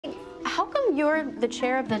come you're the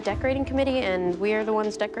chair of the decorating committee and we're the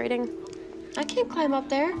ones decorating? I can't climb up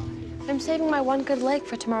there. I'm saving my one good leg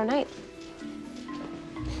for tomorrow night.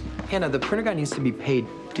 Hannah, the printer guy needs to be paid.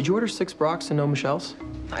 Did you order 6 Brocks and no Michelle's?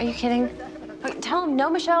 Are you kidding? Wait, tell him no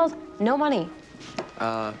Michelle's, no money.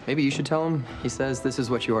 Maybe you should tell him. He says this is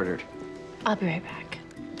what you ordered. I'll be right back.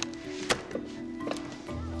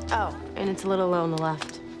 Oh, and it's a little low on the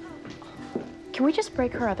left. Can we just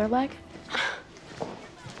break her other leg?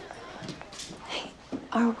 Hey,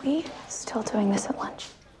 are we still doing this at lunch?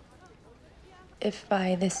 If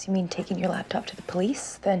by this you mean taking your laptop to the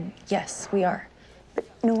police, then yes, we are. But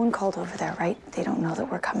no one called over there, right? They don't know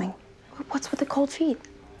that we're coming. What's with the cold feet?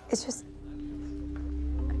 It's just...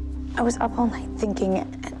 I was up all night thinking,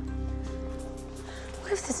 and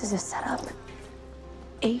what if this is a setup?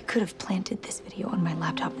 A could have planted this video on my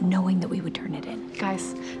laptop knowing that we would turn it in.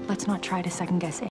 Guys, let's not try to second guess